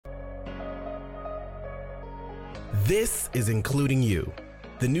This is Including You,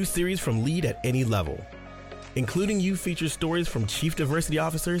 the new series from Lead at Any Level. Including You features stories from chief diversity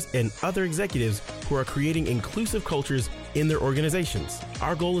officers and other executives who are creating inclusive cultures in their organizations.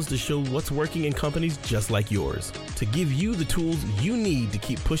 Our goal is to show what's working in companies just like yours, to give you the tools you need to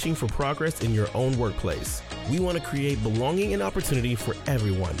keep pushing for progress in your own workplace. We want to create belonging and opportunity for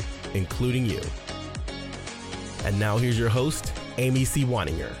everyone, including you. And now here's your host, Amy C.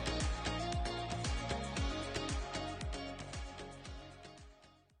 Waninger.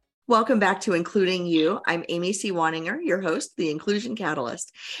 Welcome back to Including You. I'm Amy C. Waninger, your host, the Inclusion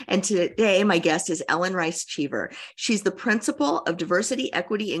Catalyst. And today, my guest is Ellen Rice Chever. She's the Principal of Diversity,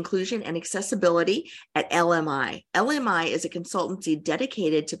 Equity, Inclusion, and Accessibility at LMI. LMI is a consultancy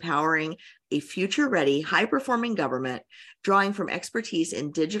dedicated to powering a future-ready, high-performing government, drawing from expertise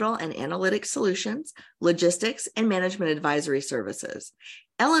in digital and analytic solutions, logistics, and management advisory services.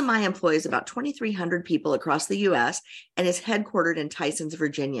 LMI employs about 2,300 people across the U.S. and is headquartered in Tysons,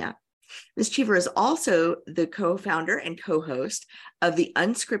 Virginia. Ms. Chever is also the co-founder and co-host of the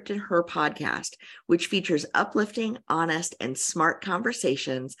Unscripted Her podcast, which features uplifting, honest, and smart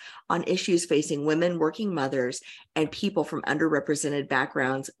conversations on issues facing women, working mothers, and people from underrepresented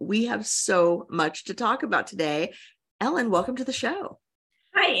backgrounds. We have so much to talk about today. Ellen, welcome to the show.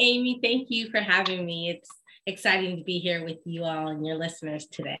 Hi, Amy. Thank you for having me. It's exciting to be here with you all and your listeners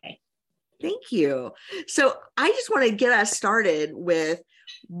today. Thank you. So I just want to get us started with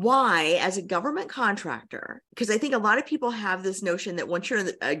why, as a government contractor, because I think a lot of people have this notion that once you're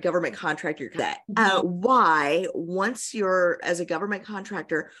a government contractor, why, once you're as a government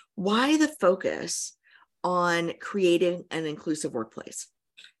contractor, why the focus on creating an inclusive workplace?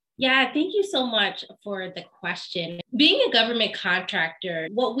 Yeah, thank you so much for the question. Being a government contractor,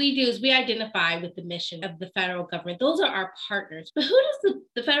 what we do is we identify with the mission of the federal government. Those are our partners. But who does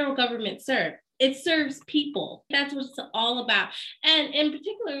the federal government serve? It serves people. That's what it's all about. And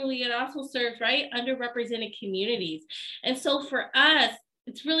particularly, it also serves, underrepresented communities. And so for us,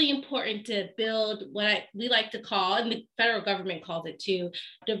 it's really important to build what we like to call, and the federal government calls it too,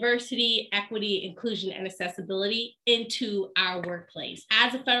 diversity, equity, inclusion, and accessibility into our workplace.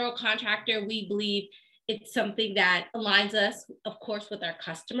 As a federal contractor, we believe it's something that aligns us, of course, with our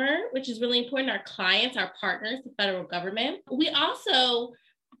customer, which is really important, our clients, our partners, the federal government. We also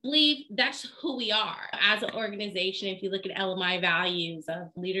believe that's who we are as an organization. If you look at LMI values of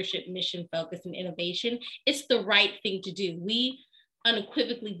leadership, mission, focus, and innovation, it's the right thing to do. We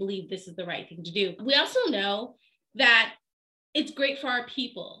unequivocally believe this is the right thing to do. We also know that it's great for our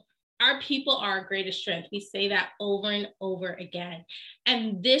people. Our people are our greatest strength. We say that over and over again.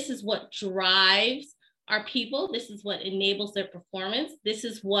 And this is what drives our people. This is what enables their performance. This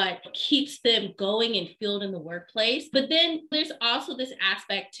is what keeps them going and fueled in the workplace. But then there's also this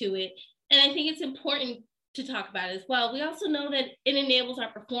aspect to it. And I think it's important to talk about it as well. We also know that it enables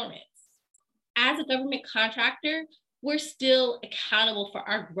our performance. As a government contractor, we're still accountable for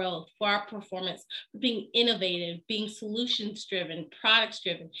our growth, for our performance, for being innovative, being solutions-driven,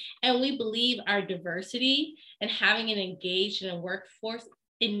 products-driven. And we believe our diversity and having an engaged and a workforce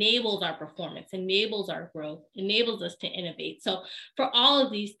enables our performance, enables our growth, enables us to innovate. So for all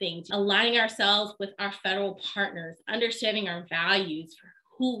of these things, aligning ourselves with our federal partners, understanding our values for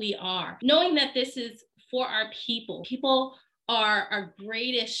who we are, knowing that this is for our people. People are our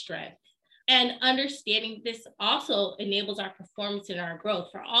greatest strength. And understanding this also enables our performance and our growth.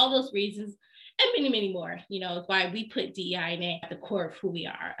 For all those reasons, and many, many more, is why we put DEIA at the core of who we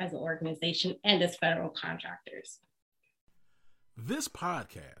are as an organization and as federal contractors. This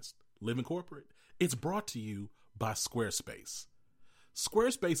podcast, Living Corporate, it's brought to you by Squarespace.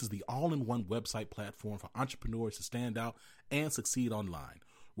 Squarespace is the all-in-one website platform for entrepreneurs to stand out and succeed online.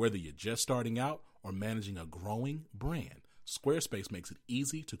 Whether you're just starting out or managing a growing brand, Squarespace makes it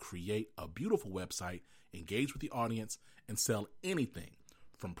easy to create a beautiful website, engage with the audience, and sell anything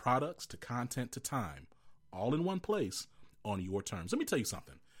from products to content to time, all in one place on your terms. Let me tell you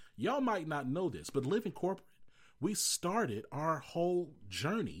something. Y'all might not know this, but Living Corporate, we started our whole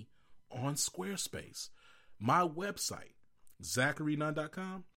journey on Squarespace. My website,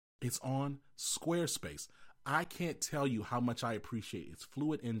 ZacharyNunn.com, it's on Squarespace. I can't tell you how much I appreciate its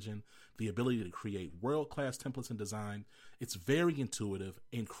fluid engine, the ability to create world-class templates and design. It's very intuitive,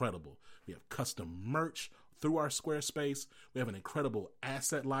 incredible. We have custom merch through our Squarespace. We have an incredible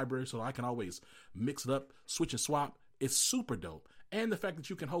asset library so I can always mix it up, switch and swap. It's super dope. And the fact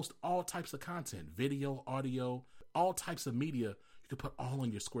that you can host all types of content, video, audio, all types of media, you can put all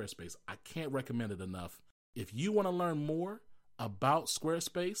on your Squarespace. I can't recommend it enough. If you want to learn more about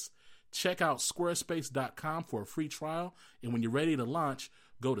Squarespace, check out squarespace.com for a free trial. And when you're ready to launch,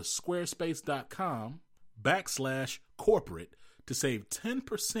 go to squarespace.com squarespace.com/corporate to save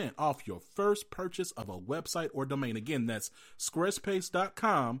 10% off your first purchase of a website or domain. Again, that's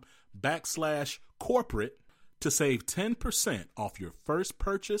squarespace.com/corporate to save 10% off your first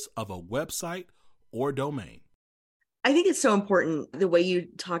purchase of a website or domain. I think it's so important the way you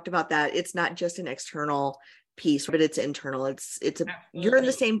talked about that. It's not just an external piece, but it's internal. You're in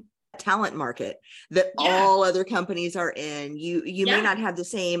the same talent market that all other companies are in. You may not have the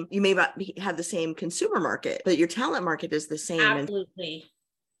same, you may not have the same consumer market, but your talent market is the same. Absolutely.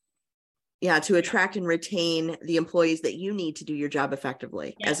 And to attract and retain the employees that you need to do your job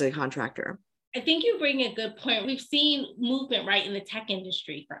effectively as a contractor. I think you bring a good point. We've seen movement right in the tech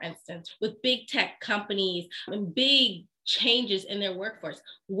industry, for instance, with big tech companies and big changes in their workforce.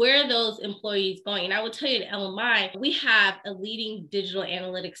 Where are those employees going? And I will tell you at LMI, we have a leading digital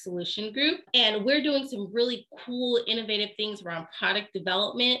analytics solution group, and we're doing some really cool, innovative things around product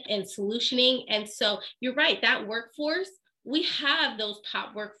development and solutioning. And so you're right, that workforce, we have those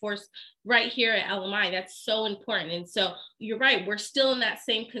top workforce right here at LMI. That's so important. And so you're right, we're still in that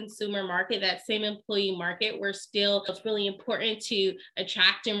same consumer market, that same employee market. It's really important to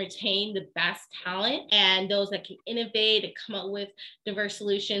attract and retain the best talent and those that can innovate and come up with diverse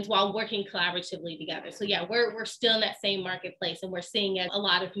solutions while working collaboratively together. So yeah, we're still in that same marketplace, and we're seeing a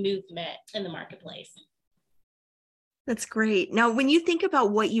lot of movement in the marketplace. That's great. Now, when you think about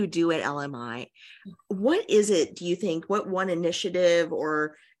what you do at LMI, what is it, do you think, what one initiative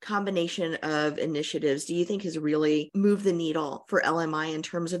or combination of initiatives do you think has really moved the needle for LMI in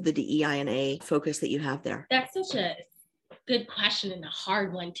terms of the DEIA focus that you have there? That's such a good question and a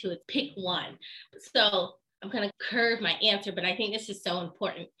hard one too. It's pick one. So I'm going to curve my answer, but I think this is so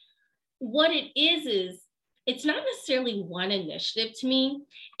important. What it is it's not necessarily one initiative to me.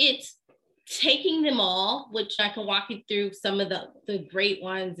 It's taking them all, which I can walk you through some of the great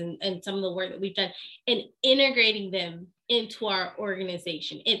ones and some of the work that we've done, and integrating them into our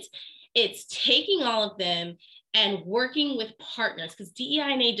organization. It's taking all of them and working with partners, because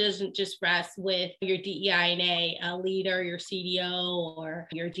DEIA doesn't just rest with your DEIA leader, your CDO, or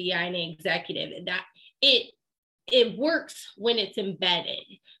your DEIA executive. That it works when it's embedded.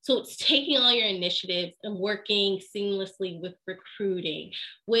 So it's taking all your initiatives and working seamlessly with recruiting,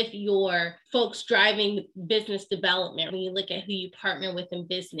 with your folks driving business development. When you look at who you partner with in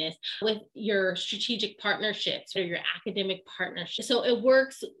business, with your strategic partnerships or your academic partnerships. So it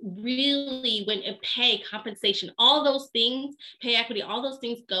works really when pay, compensation, all those things, pay equity, all those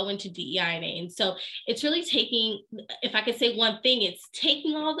things go into DEIA. And so it's really taking, if I could say one thing, it's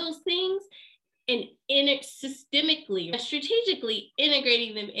taking all those things and systemically, strategically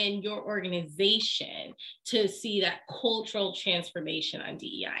integrating them in your organization to see that cultural transformation on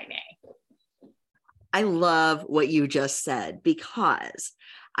DEIA. I love what you just said, because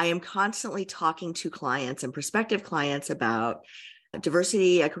I am constantly talking to clients and prospective clients about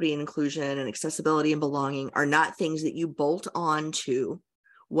diversity, equity, and inclusion, and accessibility and belonging are not things that you bolt on to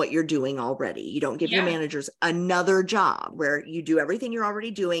what you're doing already. You don't give your managers another job where you do everything you're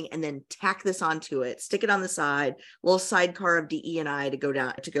already doing and then tack this onto it, stick it on the side, little sidecar of DE&I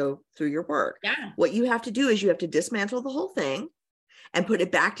to go through your work. Yeah. What you have to do is you have to dismantle the whole thing and put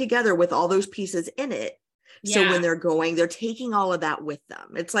it back together with all those pieces in it. So when they're taking all of that with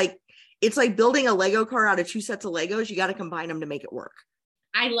them. It's like building a Lego car out of two sets of Legos. You got to combine them to make it work.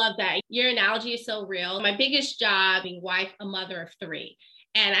 I love that. Your analogy is so real. My biggest job, being wife, a mother of three.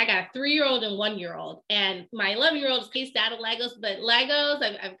 And I got a 3-year-old and 1-year-old. And my 11-year-old is spaced out of Legos, but Legos,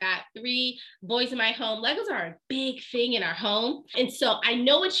 I've got 3 boys in my home. Legos are a big thing in our home. And so I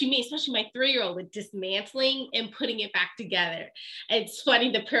know what you mean, especially my 3-year-old, with dismantling and putting it back together. It's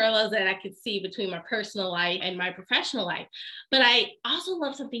funny the parallels that I could see between my personal life and my professional life. But I also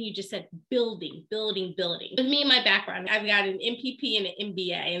love something you just said, building. With me and my background, I've got an MPP and an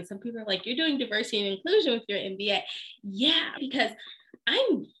MBA. And some people are like, you're doing diversity and inclusion with your MBA. Yeah, because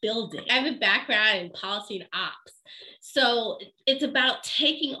I'm building. I have a background in policy and ops. So it's about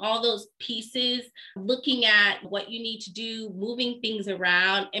taking all those pieces, looking at what you need to do, moving things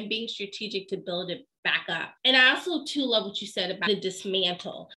around, and being strategic to build it back up. And I also too love what you said about the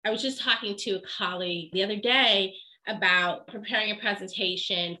dismantle. I was just talking to a colleague the other day about preparing a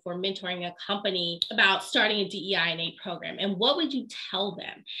presentation for mentoring a company about starting a DEIA program. And what would you tell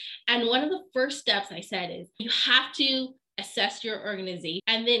them? And one of the first steps I said is you have to assess your organization,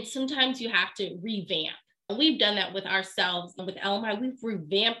 and then sometimes you have to revamp. And we've done that with ourselves and with LMI. We've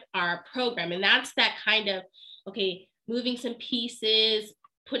revamped our program, and that's that kind of, moving some pieces,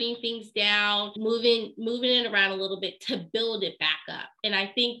 putting things down, moving it around a little bit to build it back up. And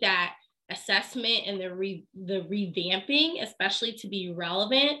I think that assessment and the revamping, especially to be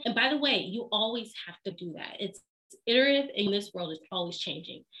relevant. And by the way, you always have to do that. It's iterative, and this world is always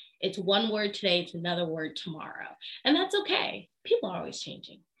changing. It's one word today, it's another word tomorrow. And that's okay. People are always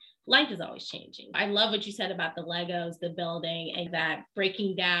changing. Life is always changing. I love what you said about the Legos, the building, and that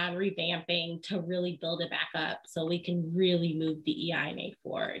breaking down, revamping to really build it back up so we can really move the EINA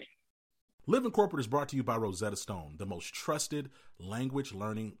forward. Live in Corporate is brought to you by Rosetta Stone, the most trusted language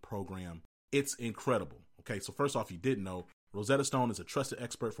learning program. It's incredible. Okay, so first off, you didn't know, Rosetta Stone is a trusted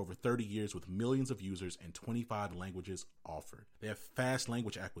expert for over 30 years with millions of users and 25 languages offered. They have fast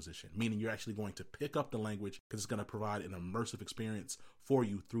language acquisition, meaning you're actually going to pick up the language because it's going to provide an immersive experience for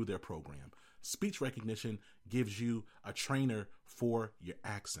you through their program. Speech recognition gives you a trainer for your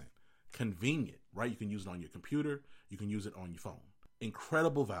accent. Convenient, right? You can use it on your computer. You can use it on your phone.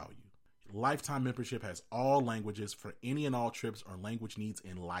 Incredible value. Lifetime membership has all languages for any and all trips or language needs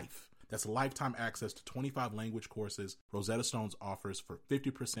in life. That's lifetime access to 25 language courses Rosetta Stone's offers for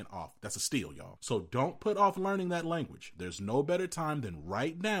 50% off. That's a steal, y'all. So don't put off learning that language. There's no better time than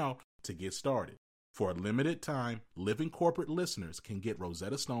right now to get started. For a limited time, Living Corporate listeners can get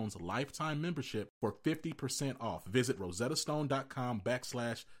Rosetta Stone's lifetime membership for 50% off. Visit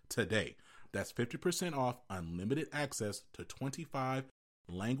rosettastone.com/today. That's 50% off unlimited access to 25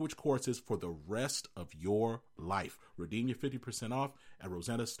 language courses for the rest of your life. Redeem your 50% off at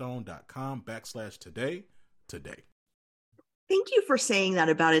rosettastone.com/today today. Thank you for saying that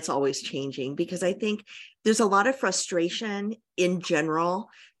about it's always changing, because I think there's a lot of frustration in general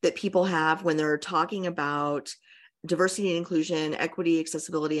that people have when they're talking about diversity and inclusion, equity,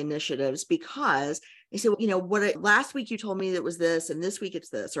 accessibility initiatives, because they say, last week you told me that was this, and this week it's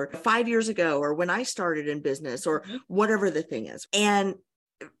this, or 5 years ago, or when I started in business, or whatever the thing is. And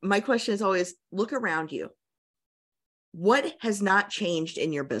my question is always, look around you. What has not changed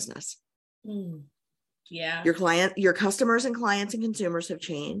in your business? Yeah. Your customers and clients and consumers have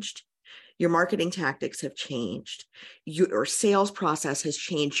changed. Your marketing tactics have changed. Your sales process has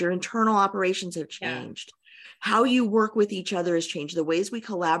changed. Your internal operations have changed. How you work with each other has changed. The ways we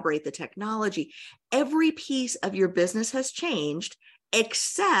collaborate, the technology, every piece of your business has changed,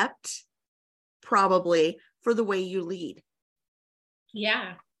 except probably for the way you lead.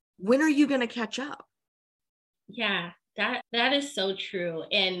 Yeah. When are you going to catch up? Yeah, that is so true.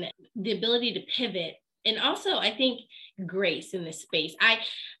 And the ability to pivot. And also, I think grace in this space.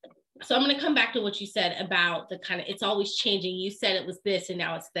 So I'm going to come back to what you said about the kind of, it's always changing. You said it was this and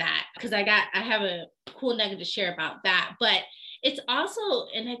now it's that, because I have a cool nugget to share about that. But it's also,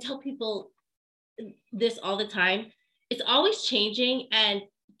 and I tell people this all the time, it's always changing. And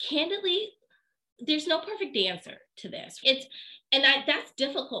candidly, there's no perfect answer to this. That's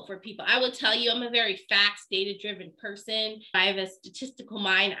difficult for people. I will tell you, I'm a very facts, data-driven person. I have a statistical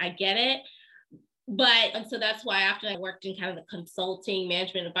mind. I get it. And so that's why after I worked in kind of the consulting,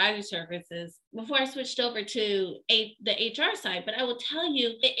 management, advisory services, before I switched over to the HR side, but I will tell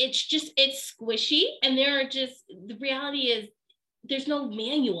you, it's squishy. And the reality is there's no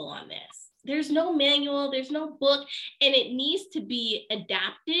manual on this. There's no manual, there's no book, and it needs to be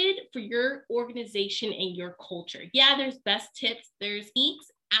adapted for your organization and your culture. Yeah, there's best tips, there's techniques,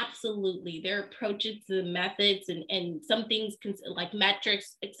 absolutely. There are approaches to the methods and some things like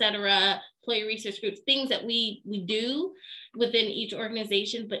metrics, et cetera, employee research groups, things that we do within each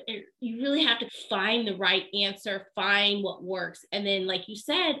organization, but you really have to find the right answer, find what works, and then, like you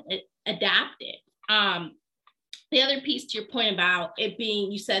said, adapt it. The other piece to your point about it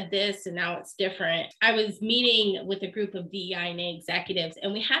being, you said this and now it's different. I was meeting with a group of DEIA executives,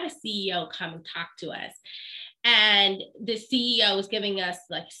 and we had a CEO come and talk to us. And the CEO was giving us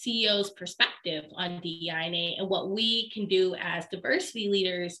like CEO's perspective on DEIA and what we can do as diversity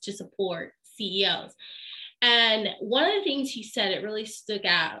leaders to support CEOs. And one of the things he said, it really stuck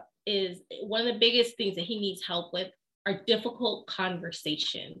out, is one of the biggest things that he needs help with are difficult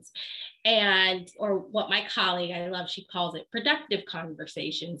conversations. Or what my colleague, I love, she calls it productive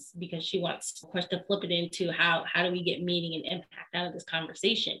conversations, because she wants, of course, to flip it into how do we get meaning and impact out of this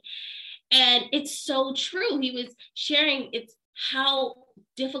conversation. And it's so true. He was sharing it's how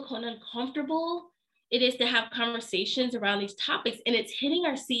difficult and uncomfortable it is to have conversations around these topics. And it's hitting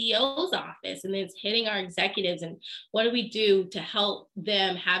our CEO's office, and it's hitting our executives. And what do we do to help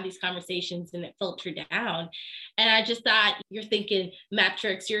them have these conversations and it filter down? And I just thought, you're thinking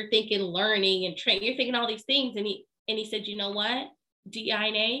metrics, you're thinking learning and training, you're thinking all these things. And he said, you know what,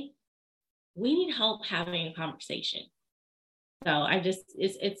 DEIA, we need help having a conversation. So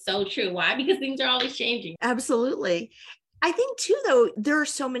it's so true. Why? Because things are always changing. Absolutely. I think too, though, there are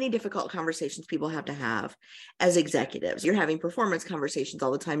so many difficult conversations people have to have as executives. You're having performance conversations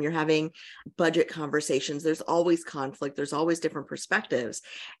all the time. You're having budget conversations. There's always conflict. There's always different perspectives.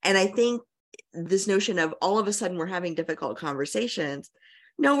 And I think this notion of all of a sudden we're having difficult conversations.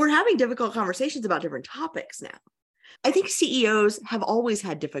 No, we're having difficult conversations about different topics now. I think CEOs have always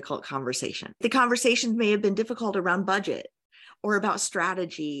had difficult conversations. The conversations may have been difficult around budget, or about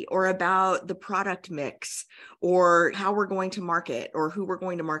strategy, or about the product mix, or how we're going to market, or who we're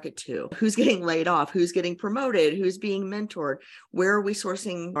going to market to, who's getting laid off, who's getting promoted, who's being mentored, where are we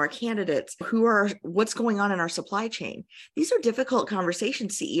sourcing our candidates, what's going on in our supply chain. These are difficult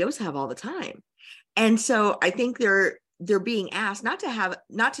conversations CEOs have all the time. And so I think they're being asked not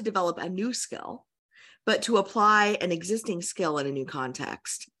to develop a new skill, but to apply an existing skill in a new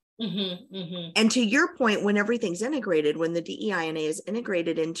context. Mm-hmm, mm-hmm. And to your point, when everything's integrated, when the DEIA is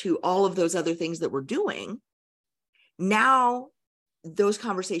integrated into all of those other things that we're doing, now those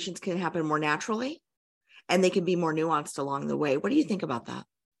conversations can happen more naturally and they can be more nuanced along the way. What do you think about that?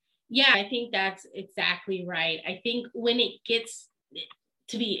 Yeah, I think that's exactly right. I think when it gets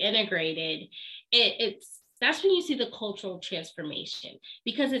to be integrated, that's when you see the cultural transformation,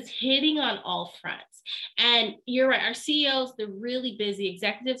 because it's hitting on all fronts. And you're right, our CEOs, they're really busy.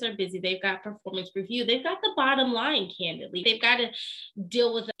 Executives are busy. They've got performance review. They've got the bottom line, candidly. They've got to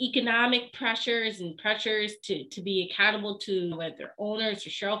deal with economic pressures and pressures to be accountable to whether they're owners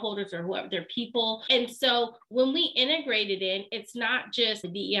or shareholders or whoever, their people. And so when we integrate it in, it's not just the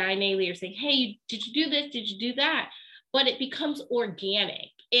DEI leader saying, hey, did you do this? Did you do that? But it becomes organic.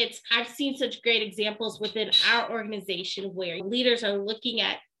 I've seen such great examples within our organization where leaders are looking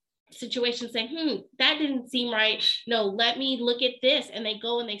at situations saying, that didn't seem right. No, let me look at this. And they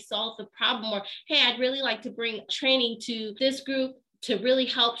go and they solve the problem. Or, hey, I'd really like to bring training to this group to really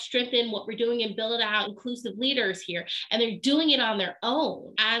help strengthen what we're doing and build out inclusive leaders here. And they're doing it on their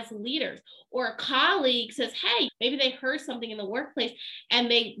own as leaders. Or a colleague says, hey, maybe they heard something in the workplace and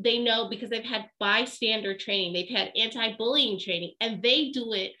they know because they've had bystander training, they've had anti-bullying training, and they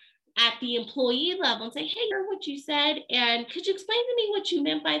do it at the employee level and say, hey, I heard what you said, and could you explain to me what you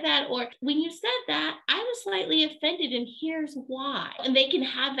meant by that? Or when you said that, I was slightly offended and here's why. And they can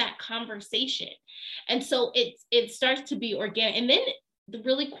have that conversation. And so it starts to be organic. And then the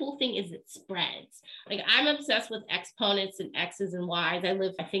really cool thing is it spreads. Like, I'm obsessed with exponents and X's and Y's.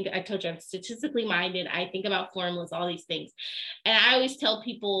 I think I told you I'm statistically minded. I think about formulas, all these things. And I always tell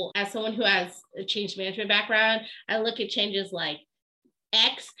people, as someone who has a change management background, I look at changes like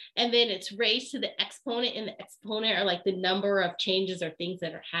X, and then it's raised to the exponent, and the exponent are like the number of changes or things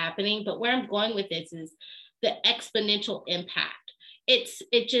that are happening. But where I'm going with this is the exponential impact.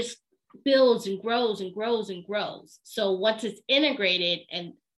 It just builds and grows and grows and grows. So once it's integrated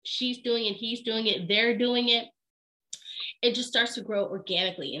and she's doing it, he's doing it, they're doing it, it just starts to grow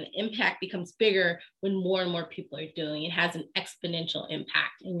organically, and the impact becomes bigger when more and more people are doing it. It has an exponential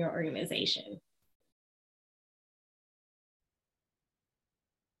impact in your organization.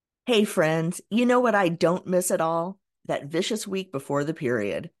 Hey friends, you know what I don't miss at all? That vicious week before the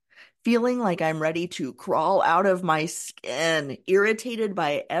period. Feeling like I'm ready to crawl out of my skin, irritated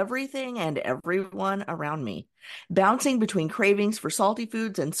by everything and everyone around me, bouncing between cravings for salty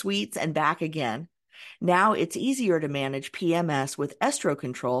foods and sweets and back again. Now it's easier to manage PMS with Estro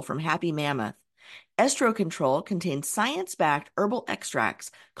Control from Happy Mammoth. Estro Control contains science-backed herbal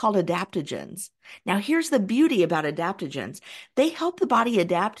extracts called adaptogens. Now, here's the beauty about adaptogens. They help the body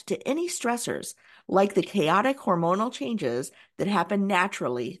adapt to any stressors, like the chaotic hormonal changes that happen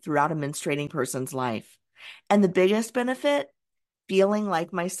naturally throughout a menstruating person's life. And the biggest benefit? Feeling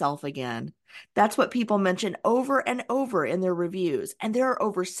like myself again. That's what people mention over and over in their reviews. And there are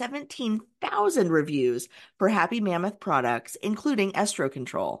over 17,000 reviews for Happy Mammoth products, including Estro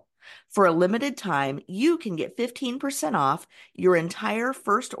Control. For a limited time, you can get 15% off your entire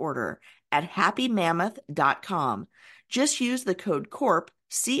first order at happymammoth.com. Just use the code CORP,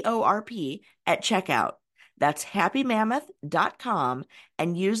 C-O-R-P, at checkout. That's happymammoth.com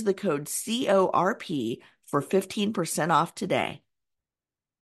and use the code CORP for 15% off today.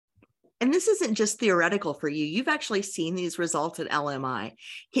 And this isn't just theoretical for you. You've actually seen these results at LMI.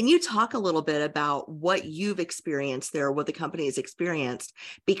 Can you talk a little bit about what you've experienced there, what the company has experienced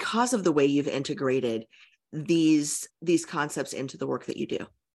because of the way you've integrated these concepts into the work that you do?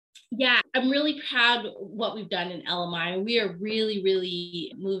 Yeah, I'm really proud of what we've done in LMI. We are really,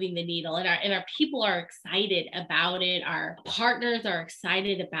 really moving the needle, and our people are excited about it. Our partners are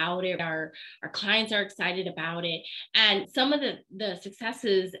excited about it. Our clients are excited about it. And some of the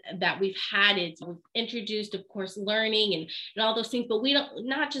successes that we've had is we've introduced, of course, learning and all those things, but we don't,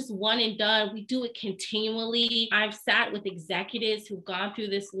 not just one and done. We do it continually. I've sat with executives who've gone through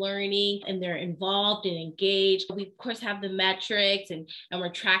this learning and they're involved and engaged. We, of course, have the metrics and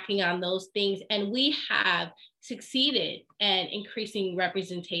we're tracking on those things. And we have succeeded in increasing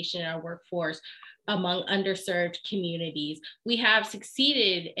representation in our workforce among underserved communities. We have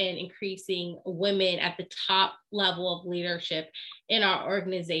succeeded in increasing women at the top level of leadership in our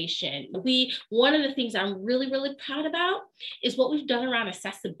organization. One of the things I'm really, really proud about is what we've done around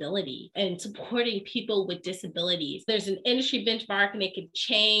accessibility and supporting people with disabilities. There's an industry benchmark and it can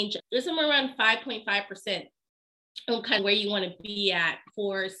change. There's somewhere around 5.5% on kind of where you want to be at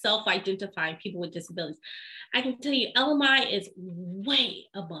for self-identifying people with disabilities. I can tell you LMI is way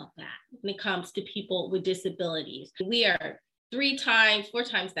above that when it comes to people with disabilities. We are 3 times, 4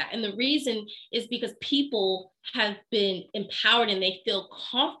 times that. And the reason is because people have been empowered and they feel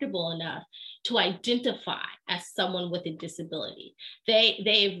comfortable enough to identify as someone with a disability.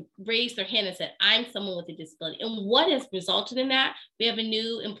 They've raised their hand and said, I'm someone with a disability. And what has resulted in that? We have a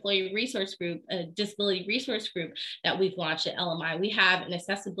new employee resource group, a disability resource group that we've launched at LMI. We have an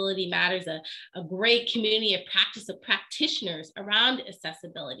Accessibility Matters, a great community of practice of practitioners around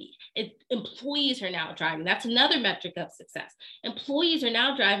accessibility. Employees are now driving. That's another metric of success. Employees are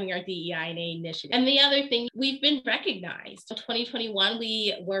now driving our DEIA initiative. And the other thing, we've been recognized. In 2021,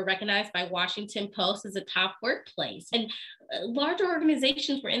 we were recognized by Washington Post as a top workplace. And larger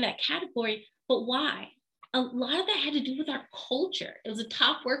organizations were in that category, but why? A lot of that had to do with our culture. It was a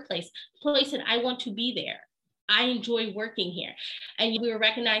top workplace. Employees said, I want to be there. I enjoy working here. And we were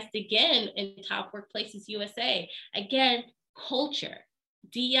recognized again in Top Workplaces USA. Again, culture,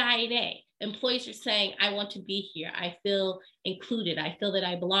 DEIA. Employees are saying, I want to be here. I feel included. I feel that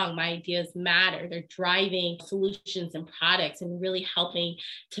I belong. My ideas matter. They're driving solutions and products and really helping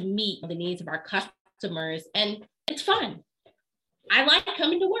to meet the needs of our customers. And it's fun. I like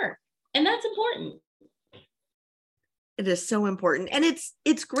coming to work. And that's important. It is so important. And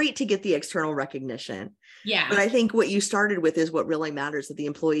it's great to get the external recognition. Yeah. But I think what you started with is what really matters, that the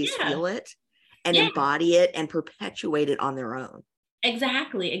employees feel it and embody it and perpetuate it on their own.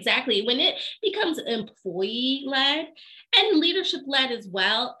 Exactly. When it becomes employee-led and leadership-led as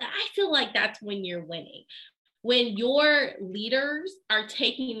well, I feel like that's when you're winning. When your leaders are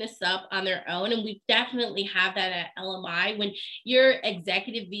taking this up on their own, and we definitely have that at LMI, when your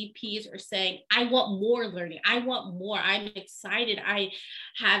executive VPs are saying, I want more learning, I want more, I'm excited, I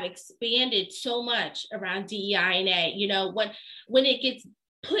have expanded so much around DEIA, when it gets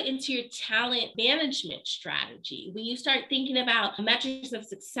put into your talent management strategy, when you start thinking about metrics of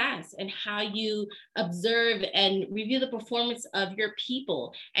success and how you observe and review the performance of your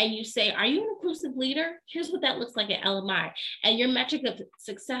people, and you say, are you an inclusive leader? Here's what that looks like at LMI. And your metric of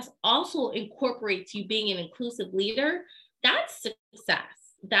success also incorporates you being an inclusive leader. That's success.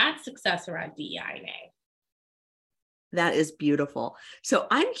 That's success around DEIA. That is beautiful. So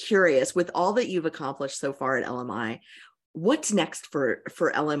I'm curious, with all that you've accomplished so far at LMI, what's next for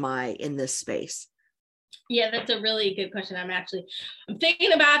LMI in this space? Yeah, that's a really good question. I'm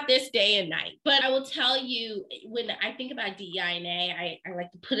thinking about this day and night, but I will tell you, when I think about DEIA, I like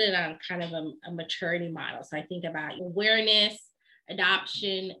to put it on kind of a maturity model. So I think about awareness,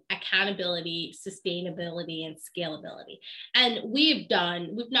 adoption, accountability, sustainability, and scalability. And we've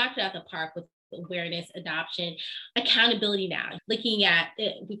knocked it out of the park with awareness, adoption, accountability now. Looking at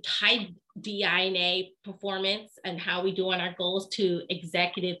it, we tied DEIA performance and how we do on our goals to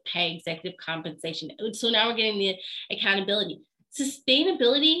executive pay, executive compensation. So now we're getting the accountability.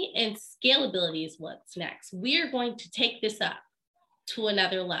 Sustainability and scalability is what's next. We are going to take this up to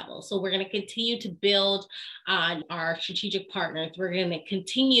another level. So we're going to continue to build on our strategic partners. We're going to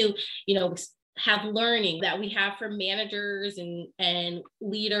continue, have learning that we have for managers and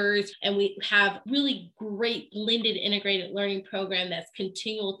leaders. And we have really great blended integrated learning program that's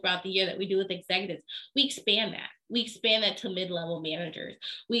continual throughout the year that we do with executives. We expand that. We expand that to mid-level managers.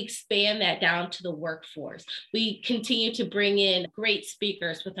 We expand that down to the workforce. We continue to bring in great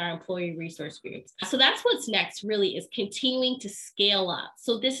speakers with our employee resource groups. So that's what's next, really, is continuing to scale up.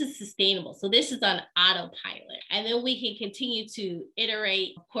 So this is sustainable. So this is on autopilot. And then we can continue to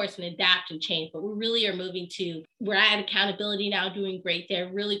iterate, of course, and adapt and change. But we really are we're at accountability now, doing great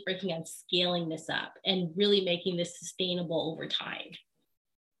there, really working on scaling this up and really making this sustainable over time.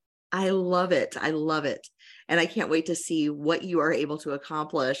 I love it. I love it. And I can't wait to see what you are able to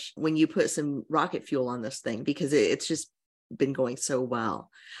accomplish when you put some rocket fuel on this thing, because it's just been going so well.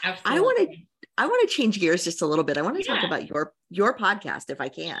 Absolutely. I want to change gears just a little bit. I want to talk Yeah. about your podcast, if I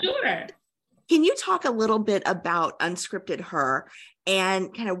can. Sure. Can you talk a little bit about Unscripted Her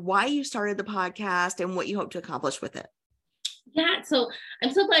and kind of why you started the podcast and what you hope to accomplish with it? Yeah, so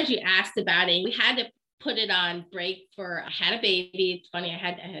I'm so glad you asked about it. We had to put it on break I had a baby. It's funny, I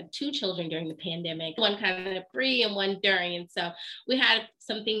had two children during the pandemic, one kind of pre and one during. And so we had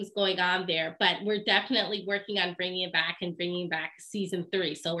some things going on there, but we're definitely working on bringing it back and bringing back season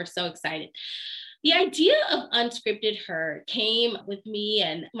 3. So we're so excited. The idea of Unscripted Her came with me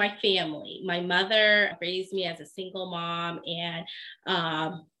and my family. My mother raised me as a single mom,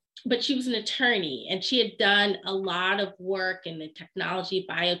 but she was an attorney, and she had done a lot of work in the technology,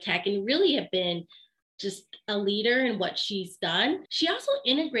 biotech, and really have been just a leader in what she's done. She also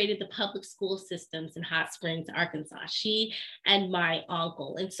integrated the public school systems in Hot Springs, Arkansas, she and my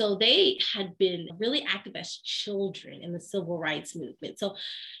uncle. And so they had been really active as children in the civil rights movement. So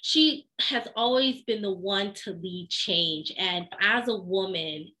she has always been the one to lead change. And as a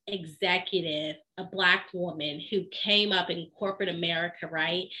woman, executive, a Black woman who came up in corporate America,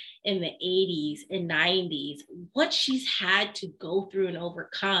 right, in the 80s and 90s, what she's had to go through and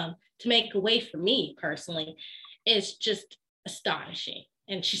overcome to make a way for me personally is just astonishing.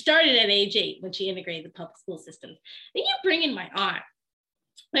 And she started at age 8 when she integrated the public school system. Then you bring in my aunt.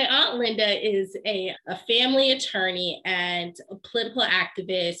 My aunt Linda is a family attorney and a political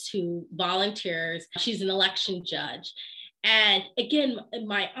activist who volunteers. She's an election judge. And again,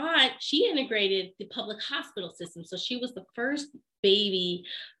 my aunt, she integrated the public hospital system. So she was the first baby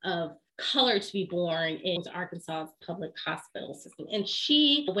of color to be born in Arkansas's public hospital system. And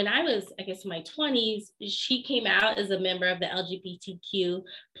she, when I was, I guess, in my 20s, she came out as a member of the LGBTQ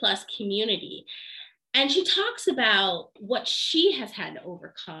plus community. And she talks about what she has had to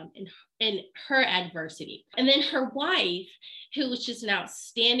overcome in her adversity. And then her wife, who was just an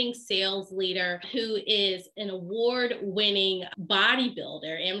outstanding sales leader, who is an award-winning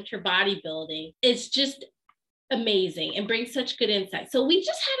bodybuilder, amateur bodybuilding, is just amazing and brings such good insight. So we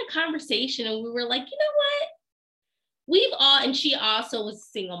just had a conversation and we were like, you know what? And she also was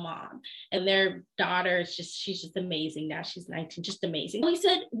a single mom, and their daughter is she's just amazing. Now she's 19, just amazing. We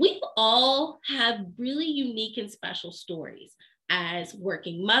said, we all have really unique and special stories as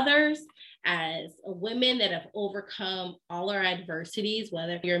working mothers, as women that have overcome all our adversities,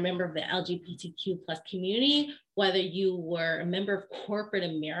 whether you're a member of the LGBTQ plus community, whether you were a member of corporate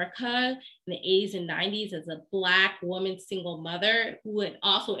America in the 80s and 90s as a Black woman, single mother who would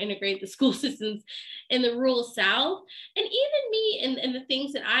also integrate the school systems in the rural South. And even me and the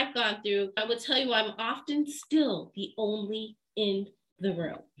things that I've gone through, I would tell you I'm often still the only in the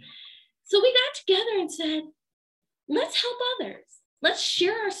room. So we got together and said, let's help others. Let's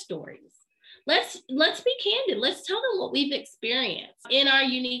share our stories. Let's be candid. Let's tell them what we've experienced in our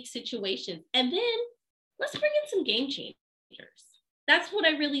unique situations. And then let's bring in some game changers. That's what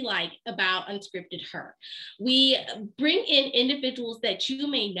I really like about Unscripted Her. We bring in individuals that you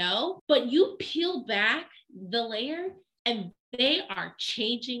may know, but you peel back the layer and they are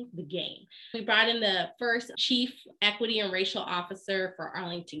changing the game. We brought in the first chief equity and racial officer for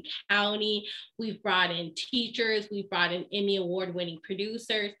Arlington County. We've brought in teachers. We've brought in Emmy award-winning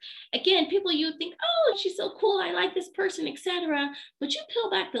producers. Again, people you think, oh, she's so cool, I like this person, etc. But you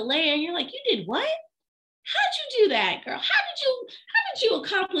peel back the layer and you're like, you did what? How'd you do that, girl? How did you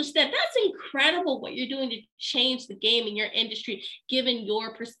accomplish that? That's incredible what you're doing to change the game in your industry, given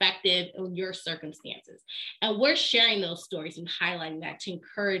your perspective and your circumstances. And we're sharing those stories and highlighting that to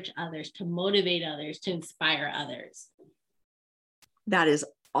encourage others, to motivate others, to inspire others. That is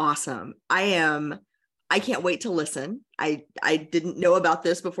awesome. I can't wait to listen. I didn't know about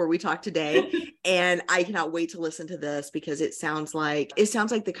this before we talked today, and I cannot wait to listen to this because it sounds like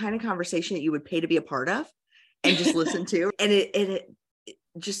the kind of conversation that you would pay to be a part of and just listen to. And it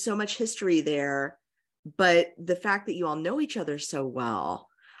just so much history there. But the fact that you all know each other so well,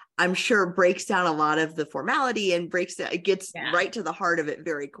 I'm sure breaks down a lot of the formality and it gets right to the heart of it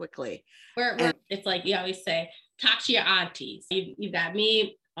very quickly. It's like you always say, talk to your aunties. You've got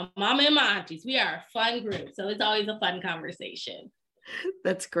me, my mama and my aunties. We are a fun group. So it's always a fun conversation.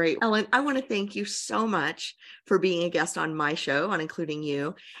 That's great. Ellen, I want to thank you so much for being a guest on my show, on Including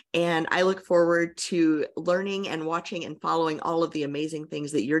You. And I look forward to learning and watching and following all of the amazing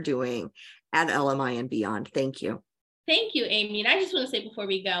things that you're doing at LMI and beyond. Thank you. Thank you, Amy. And I just want to say before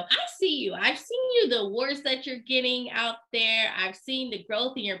we go, I see you. I've seen you, the awards that you're getting out there. I've seen the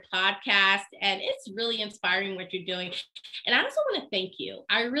growth in your podcast, and it's really inspiring what you're doing. And I also want to thank you.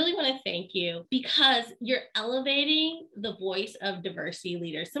 I really want to thank you because you're elevating the voice of diversity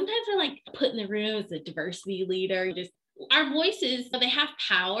leaders. Sometimes we're like put in the room as a diversity leader, just our voices, they have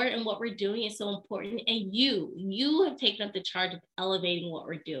power, and what we're doing is so important. And you have taken up the charge of elevating what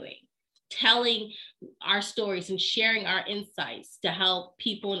we're doing, telling our stories and sharing our insights to help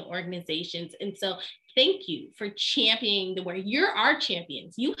people and organizations. And so thank you for championing the way. You're our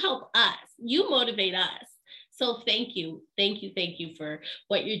champions. You help us. You motivate us. So thank you. Thank you. Thank you for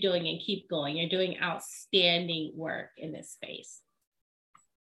what you're doing, and keep going. You're doing outstanding work in this space.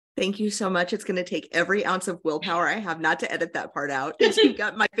 Thank you so much. It's going to take every ounce of willpower I have not to edit that part out, because you've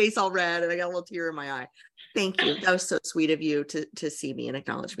got my face all red and I got a little tear in my eye. Thank you. That was so sweet of you to see me and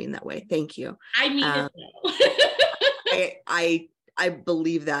acknowledge me in that way. Thank you. I mean it. I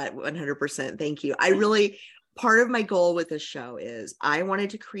believe that 100%. Thank you. Part of my goal with this show is I wanted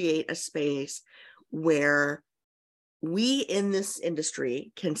to create a space where we in this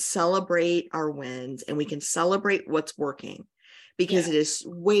industry can celebrate our wins and we can celebrate what's working. Because it is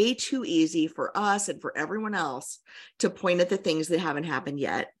way too easy for us and for everyone else to point at the things that haven't happened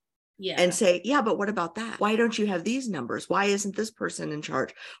yet and say, yeah, but what about that? Why don't you have these numbers? Why isn't this person in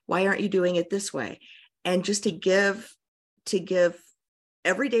charge? Why aren't you doing it this way? And just to give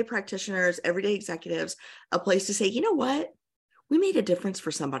everyday practitioners, everyday executives a place to say, you know what? We made a difference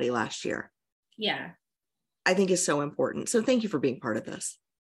for somebody last year. Yeah. I think is so important. So thank you for being part of this.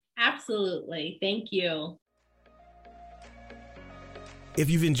 Absolutely. Thank you. If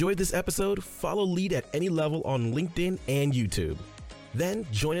you've enjoyed this episode, follow Lead at Any Level on LinkedIn and YouTube. Then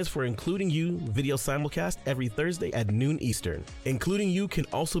join us for Including You video simulcast every Thursday at noon Eastern. Including You can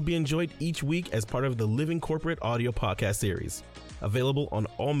also be enjoyed each week as part of the Living Corporate audio podcast series, available on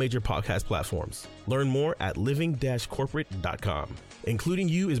all major podcast platforms. Learn more at living-corporate.com. Including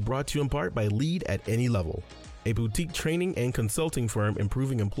You is brought to you in part by Lead at Any Level, a boutique training and consulting firm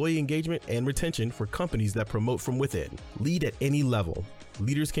improving employee engagement and retention for companies that promote from within. Lead at Any Level.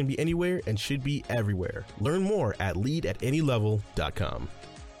 Leaders can be anywhere and should be everywhere. Learn more at leadatanylevel.com.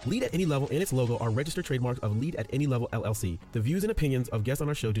 Lead at Any Level and its logo are registered trademarks of Lead at Any Level LLC. The views and opinions of guests on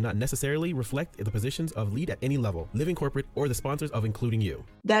our show do not necessarily reflect the positions of Lead at Any Level, Living Corporate, or the sponsors of Including You.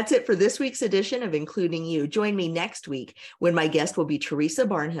 That's it for this week's edition of Including You. Join me next week when my guest will be Teresa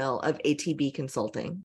Barnhill of ATB Consulting.